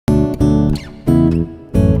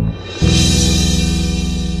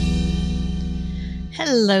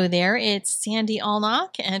Hello there, it's Sandy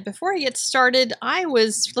Allnock, and before I get started, I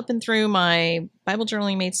was flipping through my Bible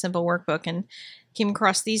Journaling Made Simple workbook and came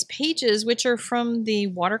across these pages, which are from the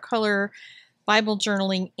Watercolor Bible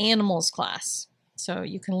Journaling Animals class. So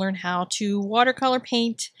you can learn how to watercolor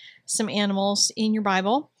paint some animals in your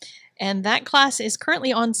Bible, and that class is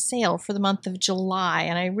currently on sale for the month of July,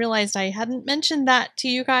 and I realized I hadn't mentioned that to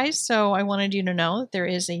you guys, so I wanted you to know that there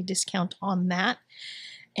is a discount on that.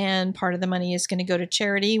 And part of the money is going to go to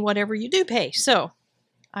charity, whatever you do pay. So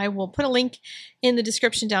I will put a link in the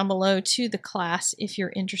description down below to the class if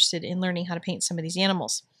you're interested in learning how to paint some of these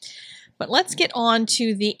animals. But let's get on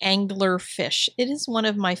to the angler fish. It is one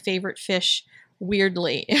of my favorite fish,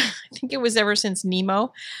 weirdly. I think it was ever since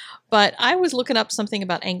Nemo. But I was looking up something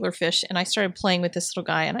about anglerfish, and I started playing with this little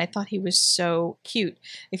guy, and I thought he was so cute.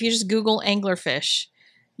 If you just Google anglerfish,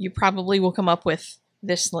 you probably will come up with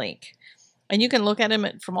this link. And you can look at him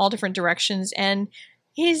from all different directions, and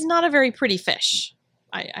he's not a very pretty fish.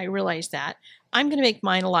 I realize that. I'm going to make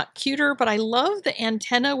mine a lot cuter, but I love the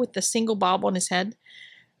antenna with the single bob on his head,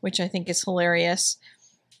 which I think is hilarious.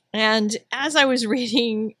 And as I was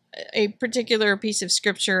reading a particular piece of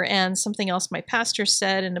scripture and something else my pastor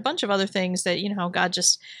said and a bunch of other things that, you know, how God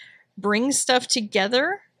just brings stuff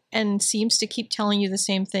together and seems to keep telling you the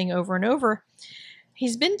same thing over and over,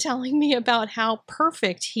 he's been telling me about how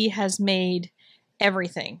perfect he has made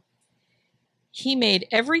everything. He made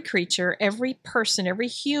every creature, every person, every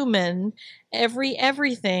human,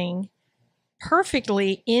 everything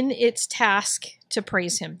perfectly in its task to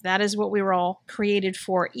praise him. That is what we were all created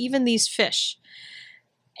for, even these fish.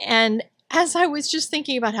 And as I was just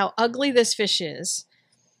thinking about how ugly this fish is,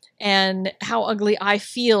 and how ugly I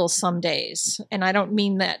feel some days. And I don't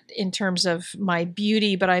mean that in terms of my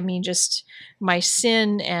beauty, but I mean just my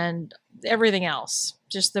sin and everything else.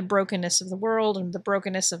 Just the brokenness of the world and the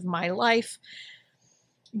brokenness of my life.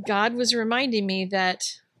 God was reminding me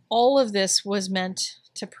that all of this was meant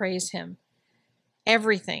to praise him.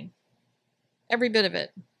 Everything. Every bit of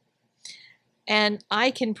it. And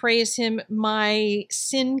I can praise him. My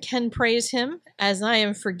sin can praise him as I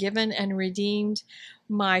am forgiven and redeemed.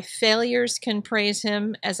 My failures can praise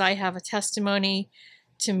him as I have a testimony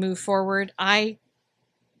to move forward. I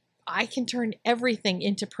can turn everything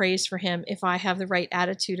into praise for him if I have the right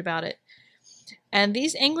attitude about it. And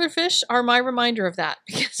these anglerfish are my reminder of that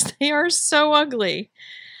because they are so ugly.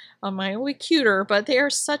 Mine will be cuter, but they are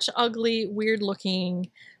such ugly,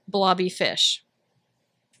 weird-looking, blobby fish.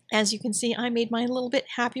 As you can see, I made mine a little bit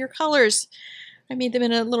happier colors. I made them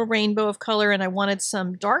in a little rainbow of color, and I wanted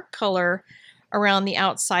some dark color around the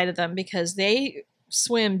outside of them because they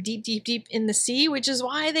swim deep, deep, deep in the sea, which is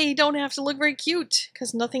why they don't have to look very cute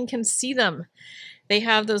because nothing can see them. They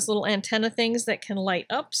have those little antenna things that can light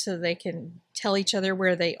up so they can tell each other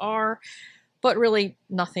where they are, but really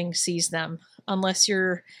nothing sees them unless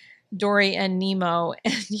you're Dory and Nemo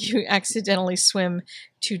and you accidentally swim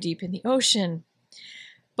too deep in the ocean.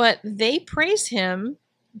 But they praise him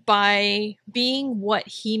by being what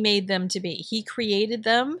he made them to be. He created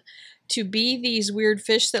them to be these weird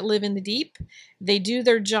fish that live in the deep. They do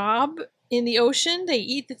their job in the ocean. They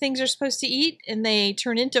eat the things they're supposed to eat, and they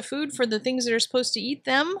turn into food for the things that are supposed to eat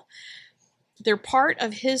them. They're part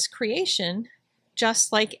of his creation,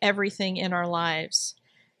 just like everything in our lives.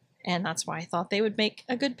 And that's why I thought they would make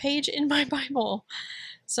a good page in my Bible.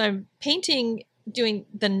 So I'm doing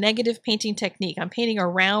the negative painting technique. I'm painting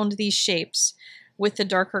around these shapes with the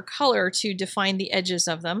darker color to define the edges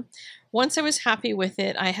of them. Once I was happy with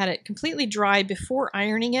it, I had it completely dry before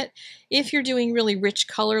ironing it. If you're doing really rich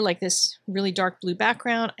color like this really dark blue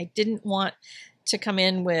background, I didn't want to come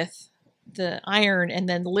in with the iron and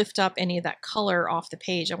then lift up any of that color off the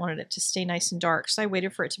page. I wanted it to stay nice and dark, so I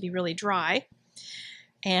waited for it to be really dry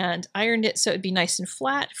and ironed it so it'd be nice and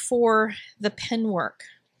flat for the pen work.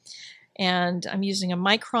 And I'm using a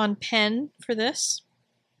micron pen for this.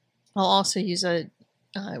 I'll also use a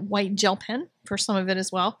white gel pen for some of it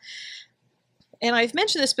as well. And I've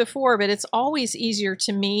mentioned this before, but it's always easier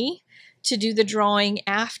to me to do the drawing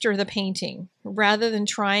after the painting rather than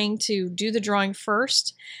trying to do the drawing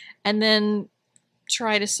first and then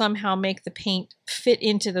try to somehow make the paint fit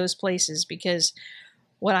into those places. Because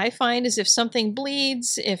what I find is if something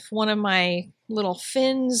bleeds, if one of my little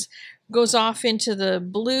fins goes off into the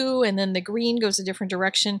blue and then the green goes a different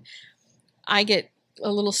direction, I get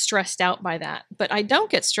a little stressed out by that. But I don't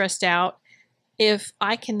get stressed out if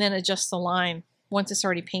I can then adjust the line once it's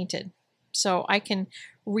already painted. So I can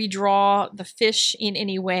redraw the fish in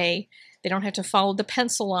any way. They don't have to follow the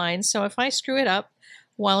pencil line. So if I screw it up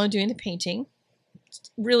while I'm doing the painting,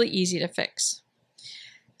 it's really easy to fix.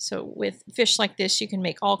 So with fish like this, you can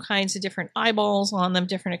make all kinds of different eyeballs on them,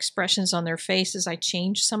 different expressions on their faces. I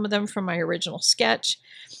changed some of them from my original sketch,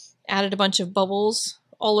 added a bunch of bubbles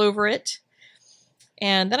all over it.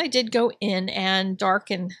 And then I did go in and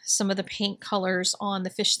darken some of the paint colors on the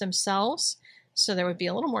fish themselves. So there would be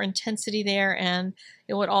a little more intensity there, and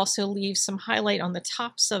it would also leave some highlight on the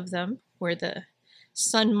tops of them where the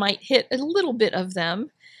sun might hit a little bit of them,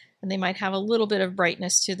 and they might have a little bit of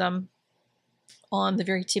brightness to them on the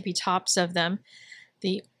very tippy tops of them.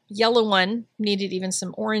 The yellow one needed even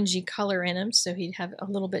some orangey color in him, so he'd have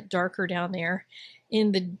a little bit darker down there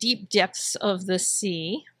in the deep depths of the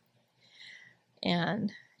sea.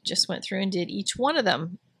 And just went through and did each one of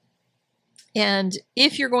them. And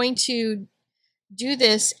if you're going to do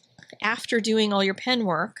this after doing all your pen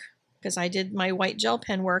work, because I did my white gel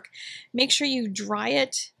pen work, make sure you dry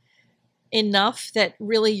it enough that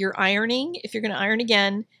really your ironing, if you're going to iron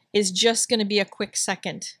again, is just going to be a quick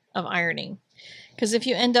second of ironing. Because if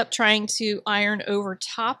you end up trying to iron over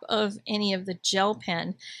top of any of the gel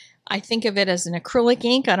pen, I think of it as an acrylic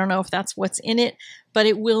ink. I don't know if that's what's in it, but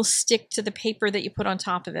it will stick to the paper that you put on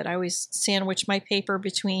top of it. I always sandwich my paper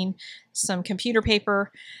between some computer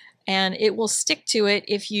paper, and it will stick to it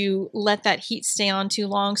if you let that heat stay on too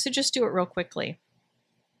long, so just do it real quickly.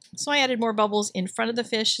 So I added more bubbles in front of the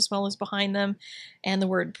fish as well as behind them, and the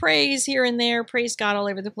word praise here and there, praise God all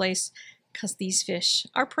over the place, because these fish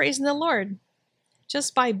are praising the Lord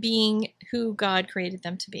just by being who God created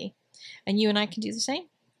them to be. And you and I can do the same.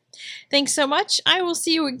 Thanks so much. I will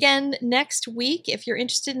see you again next week. If you're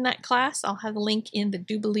interested in that class, I'll have the link in the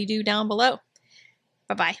doobly-doo down below.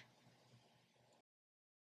 Bye-bye.